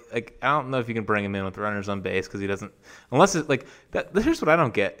can I don't know if you can bring him in with runners on base because he doesn't, unless it's that. Here's what I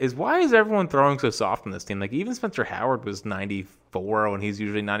don't get is why is everyone throwing so soft on this team? Even Spencer Howard was 94 when he's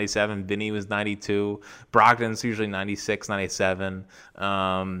usually 97. Vinny was 92. Brogdon's usually 96, 97.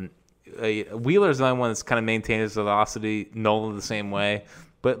 Wheeler's the only one that's kind of maintained his velocity. Nola the same way,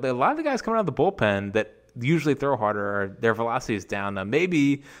 but a lot of the guys coming out of the bullpen that usually throw harder, their velocity is down. Now,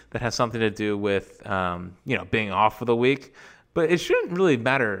 maybe that has something to do with, being off for the week, but it shouldn't really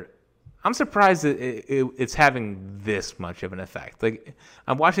matter. I'm surprised that it's having this much of an effect.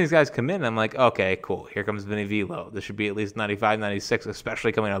 I'm watching these guys come in, and I'm like, okay, cool. Here comes Vinny Velo. This should be at least 95, 96,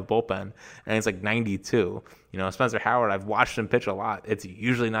 especially coming out of the bullpen. And it's 92. Spencer Howard, I've watched him pitch a lot. It's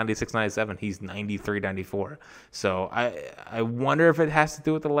usually 96, 97. He's 93, 94. So I wonder if it has to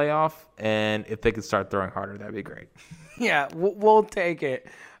do with the layoff, and if they could start throwing harder, that'd be great. Yeah, we'll take it.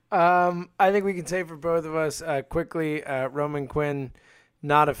 I think we can say for both of us quickly, Roman Quinn,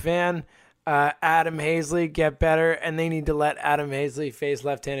 not a fan. Adam Hazley, get better, and they need to let Adam Hazley face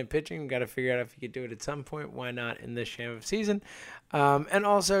left-handed pitching. We've got to figure out if he could do it at some point. Why not in this sham of season? And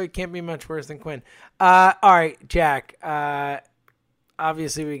also, it can't be much worse than Quinn. All right, Jack.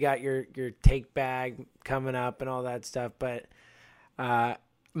 Obviously, we got your take bag coming up and all that stuff, but I've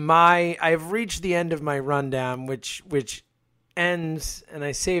reached the end of my rundown, which ends, and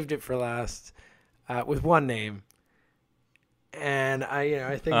I saved it for last, with one name. And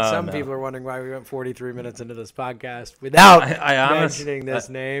I think some people are wondering why we went 43 minutes into this podcast without mentioning this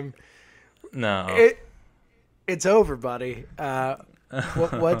name. No, it's over, buddy.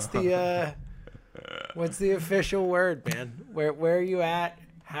 What's the official word, man? Where are you at?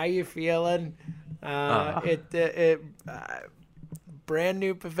 How you feeling? Brand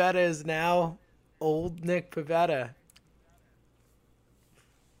new Pivetta is now old Nick Pivetta.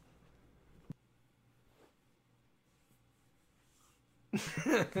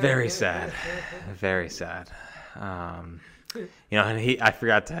 Very sad. Very sad. And I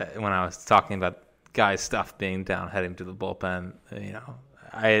forgot to, when I was talking about Guy's stuff being down, heading to the bullpen,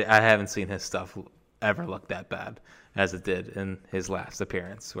 I haven't seen his stuff ever look that bad as it did in his last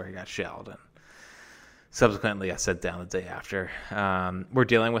appearance where he got shelled. And subsequently, I sat down the day after. We're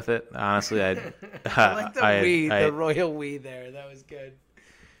dealing with it. Honestly, I like the royal we there. That was good.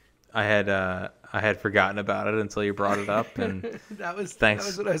 I had forgotten about it until you brought it up, and that was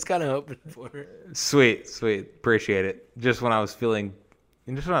what I was kind of hoping for. Sweet, appreciate it. Just when I was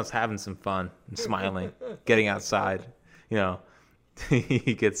having some fun and smiling, getting outside,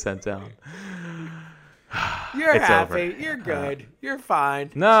 he gets sent down. You're happy. Over. You're good. You're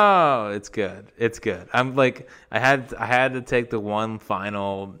fine. No, it's good. It's good. I'm like, I had to take the one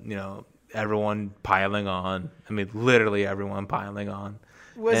final, everyone piling on. I mean, literally everyone piling on.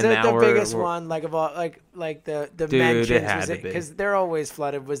 Was it the biggest one, like of all, like the dude, mentions? It had to be, because they're always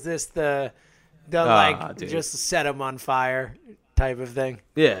flooded. Was this the just set them on fire type of thing?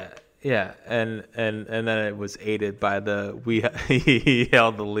 Yeah, and then it was aided by he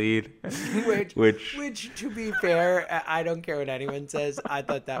held the lead, which to be fair, I don't care what anyone says. I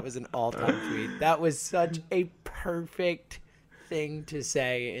thought that was an all-time tweet. That was such a perfect thing to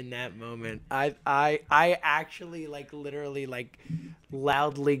say in that moment. I actually literally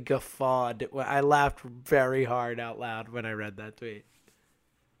loudly guffawed. I laughed very hard out loud when I read that tweet.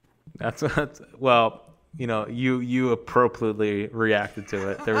 You appropriately reacted to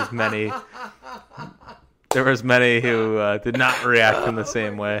it. There was many who did not react in the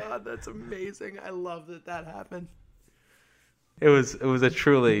same way. God, that's amazing. I love that happened. It was a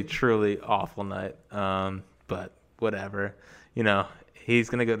truly, truly awful night. But whatever. He's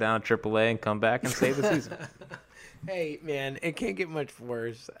going to go down to AAA and come back and save the season. Hey, man, it can't get much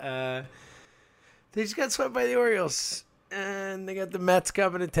worse. They just got swept by the Orioles, and they got the Mets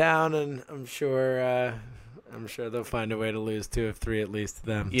coming to town, and I'm sure they'll find a way to lose 2 of 3 at least to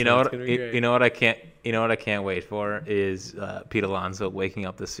them. You know what I can't wait for is Pete Alonso waking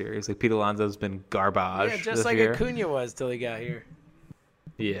up this series. Like, Pete Alonso's been garbage. Yeah, just like year. Acuna was till he got here.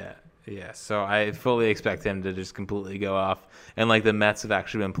 Yeah. So I fully expect him to just completely go off. And the Mets have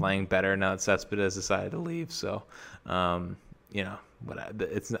actually been playing better now that Cespedes decided to leave. So, I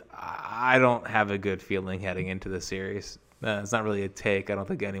don't have a good feeling heading into the series. It's not really a take. I don't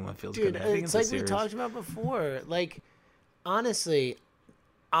think anyone feels good heading into the series. It's like we talked about before. Honestly,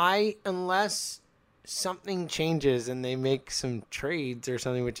 unless something changes and they make some trades or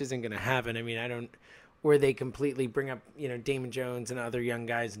something, which isn't going to happen. I mean, where they completely bring up, Damon Jones and other young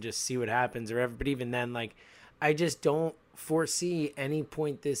guys and just see what happens or whatever. But even then, I just don't foresee any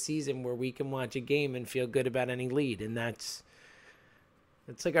point this season where we can watch a game and feel good about any lead. And it's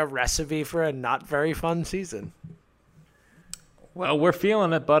like a recipe for a not very fun season. Well, we're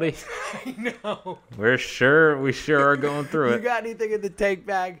feeling it, buddy. I know. We sure are going through it. You got anything in the take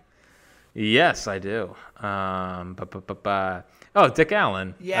bag? Yes, I do. Dick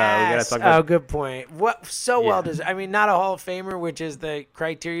Allen. Yes. Good point. Well deserved. I mean, not a Hall of Famer, which is the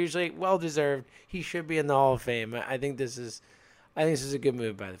criteria usually. Well deserved. He should be in the Hall of Fame. I think this is a good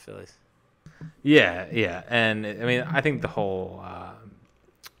move by the Phillies. Yeah, and I mean, I think the whole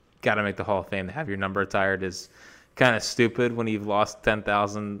got to make the Hall of Fame to have your number retired is kind of stupid when you've lost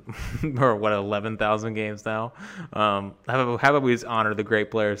 10,000 or 11,000 games now. How about we just honor the great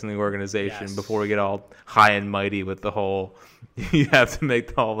players in the organization before we get all high and mighty with the whole you have to make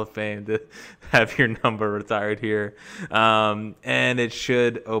the Hall of Fame to have your number retired here. And it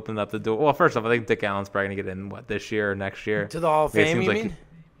should open up the door. Well, first off, I think Dick Allen's probably going to get in, this year or next year? To the Hall of Fame, you mean?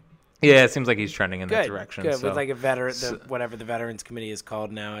 Yeah, it seems like he's trending in that direction. Good, so. with a veteran, whatever the Veterans Committee is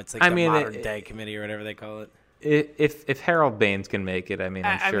called now. It's the Modern Day Committee or whatever they call it. If Harold Baines can make it, I'm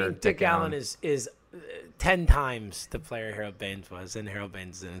sure Dick Allen is 10 times the player Harold Baines was, and Harold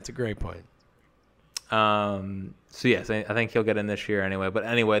Baines is in. It's a great point. So yes, I think he'll get in this year anyway. But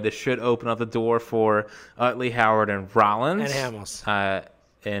anyway, this should open up the door for Utley, Howard, and Rollins. And Hamels.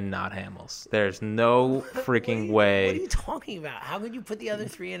 And not Hamels. There's no freaking way. What are you talking about? How could you put the other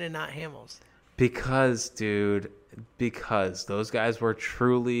 3 in and not Hamels? Because, dude, because those guys were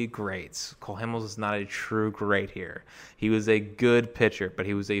truly greats. Cole Hamels is not a true great here. He was a good pitcher, but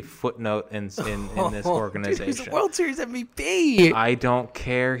he was a footnote in this organization. Dude, he was the World Series MVP. I don't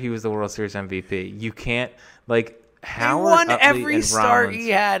care. He was the World Series MVP. You can't, like, Howard, he won Utley, every and start Rollins. he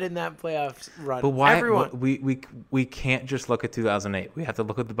had in that playoff run. But why? Everyone. We can't just look at 2008. We have to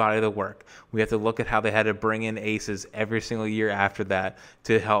look at the body of the work. We have to look at how they had to bring in aces every single year after that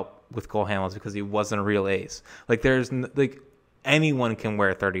to help with Cole Hamels because he wasn't a real ace. Like anyone can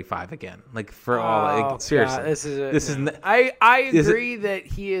wear 35 again. Like for all, seriously, God, I agree that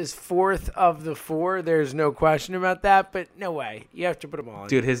he is fourth of the four. There's no question about that. But no way, you have to put them all in.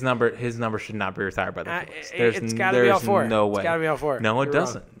 Dude, his number should not be retired by the Phillies. It's got to be all four. No way. It's got to be all four. No, it You're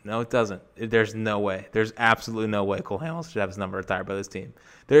doesn't. wrong. No, it doesn't. There's no way. There's absolutely no way Cole Hamels should have his number retired by this team.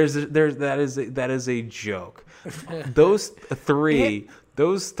 That is a joke. Those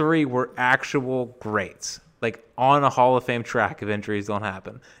three were actual greats. Like on a Hall of Fame track if injuries don't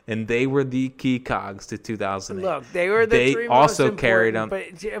happen. And they were the key cogs to 2008. Look, they were the three also most carried them.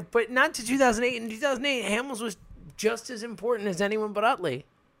 But not to 2008. In 2008, Hamels was just as important as anyone but Utley.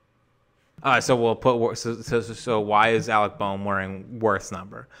 So we'll put so why is Alec Boehm wearing Worth's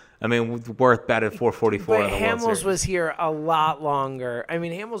number? I mean, Worth batted 444 But in the World Hamels Series. was here a lot longer. I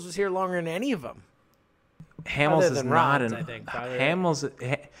mean, Hamels was here longer than any of them. Hamels Other is than not Rollins, an I think,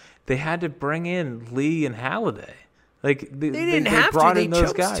 Hamels. They had to bring in Lee and Halliday. Like They didn't have brought to. in They those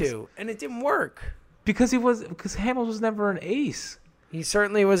chose guys to, and it didn't work. because Hamels was never an ace. He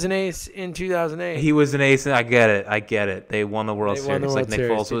certainly was an ace in 2008. He was an ace. And I get it. They won the World They Series. won the Like World Nick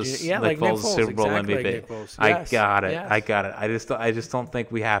Series. Foles was. Yeah, Nick like Foles Nick was Foles, Super Bowl exactly MVP. like Nick Foles. I Yes, got it. yes. I got it. I just don't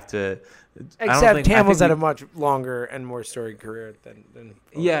think we have to. Except I Hamels think had a much longer and more storied career than Foles.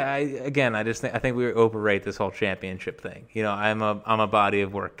 Yeah, I think we overrate this whole championship thing. You know, I'm a body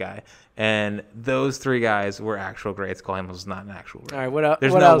of work guy, and those three guys were actual greats. Cole Hamels was not an actual great. All right, what else?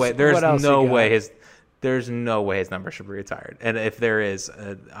 There's what no else, way. There's what else no you got? way there's no way his number should be retired. And if there is,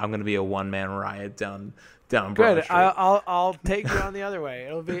 I'm going to be a one-man riot down Broad Good. Street. I'll take you on the other way.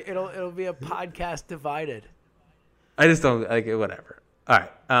 It'll be a podcast divided. I just don't like it. Whatever. All right.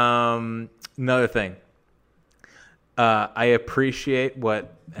 Another thing. I appreciate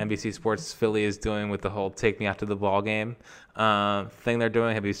what NBC Sports Philly is doing with the whole "take me out to the ball game" thing they're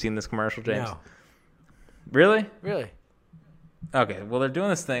doing. Have you seen this commercial, James? No. Really? Really? Okay. Well, they're doing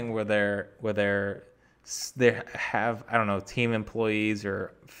this thing where they have, I don't know, team employees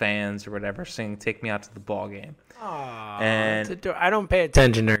or fans or whatever sing "Take Me Out to the Ball Game." And I don't pay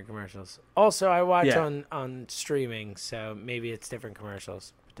attention during commercials. Also, I watch Yeah. on streaming, so maybe it's different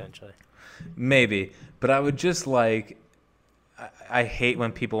commercials potentially. maybe, but I would just like. I hate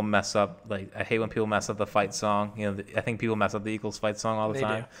when people mess up. I hate when people mess up the fight song. You know, I think people mess up the Eagles fight song all the They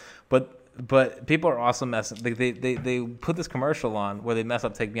time. do. But people are also messing. They put this commercial on where they mess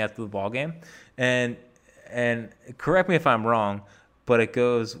up "Take Me Out to the Ball Game," and correct me if I'm wrong, but it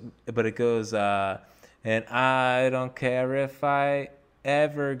goes. And I don't care if I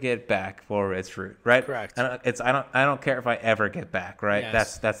ever get back for its root, right? Correct. And I don't care if I ever get back, right?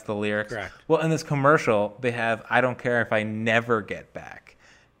 Yes. That's the lyrics. Correct. Well, in this commercial, they have "I don't care if I never get back,"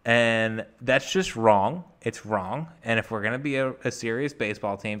 and that's just wrong. It's wrong. And if we're gonna be a serious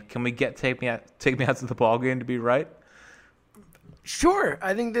baseball team, can we get take me out to the ball game to be right? Sure,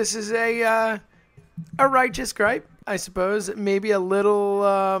 I think this is a righteous gripe, I suppose. Maybe a little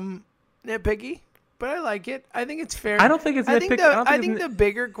nitpicky, but I like it. I think it's fair. I don't think it's nitpicky. I think the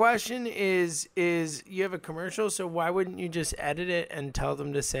bigger question is you have a commercial, so why wouldn't you just edit it and tell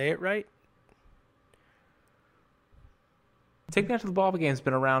them to say it right? Take Me Out to the Ball Game's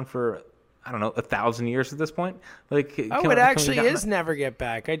been around for, I don't know, 1,000 years at this point. It actually is Never Get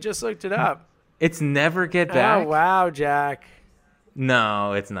Back. I just looked it up. It's Never Get Back. Oh wow, Jack.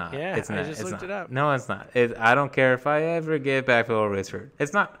 No, it's not. Yeah, it's not. I just it's looked not. it up. No, it's not. I don't care if I ever get back for Richard.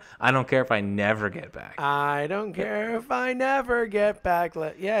 It's not. I don't care if I never get back. I don't care if I never get back.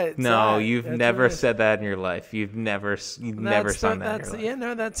 It's No, that. you've That's never what it is. said that in your life. You've never sung that in your life. Yeah,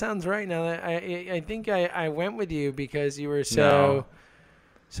 no, that sounds right. Now that I think I went with you because you were so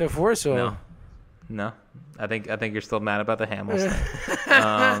forceful. No. I think you're still mad about the Hamels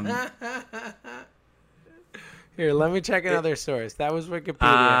thing. Here, let me check another source. That was Wikipedia.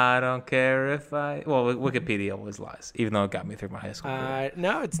 I don't care if Wikipedia always lies, even though it got me through my high school career.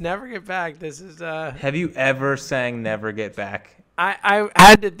 No, it's Never Get Back. This is Have you ever sang "Never Get Back"? I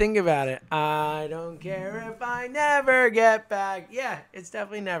had to think about it. I don't care if I never get back. Yeah, it's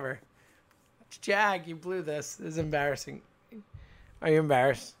definitely never. Jag, you blew this. This is embarrassing. Are you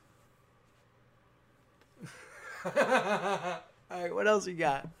embarrassed? All right, what else you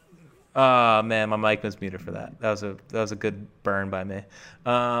got? Oh man, my mic was muted for that. That was a good burn by me.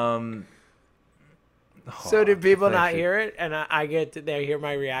 So did people not hear it, and I get to hear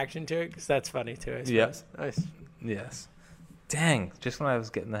my reaction to it? Because that's funny too, I suppose. Yes. Nice. Yes. Dang, just when I was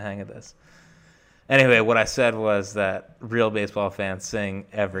getting the hang of this. Anyway, what I said was that real baseball fans sing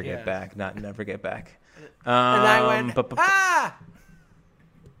 "Ever Get Back," not "Never Get Back." And I went, ah!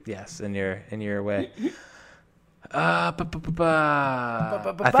 Yes, in your way. I think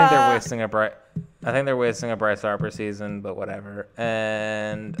they're wasting a Bryce Harper season, but whatever.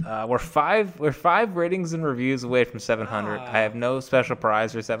 And we're five ratings and reviews away from 700. I have no special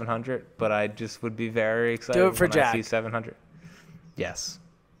prize for 700, but I just would be very excited Do it for when Jack. I see 700. Yes,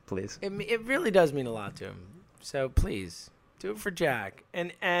 please. It really does mean a lot to him. So please do it for Jack.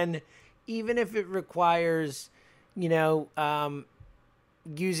 And even if it requires,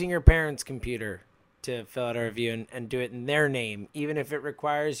 using your parents' computer to fill out a review and do it in their name, even if it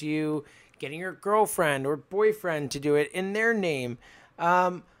requires you getting your girlfriend or boyfriend to do it in their name,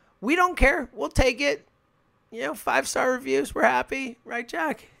 we don't care. We'll take it. 5-star reviews. We're happy, right,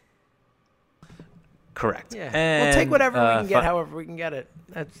 Jack? Correct. Yeah, and, we'll take whatever we can get, however we can get it.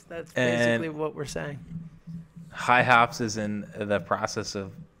 That's basically what we're saying. High Hops is in the process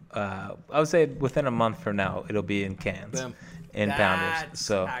of, I would say within a month from now, it'll be in cans, in pounders.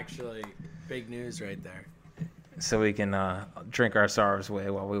 So actually big news right there. So we can drink our sorrows away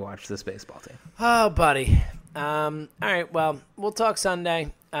while we watch this baseball team. Oh, buddy. All right, well, we'll talk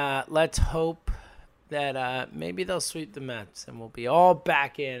Sunday. Let's hope that maybe they'll sweep the Mets and we'll be all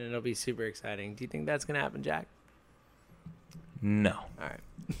back in and it'll be super exciting. Do you think that's going to happen, Jack? No. All right.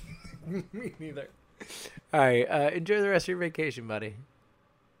 Me neither. All right, enjoy the rest of your vacation, buddy.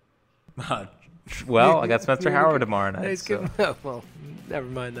 Well, I got Spencer Howard tomorrow night. Nice, so. Well, never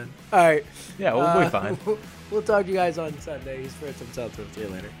mind then. All right. Yeah, we'll be fine. We'll talk to you guys on Sunday. He's Fritz himself. See you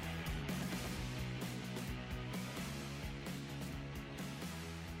later.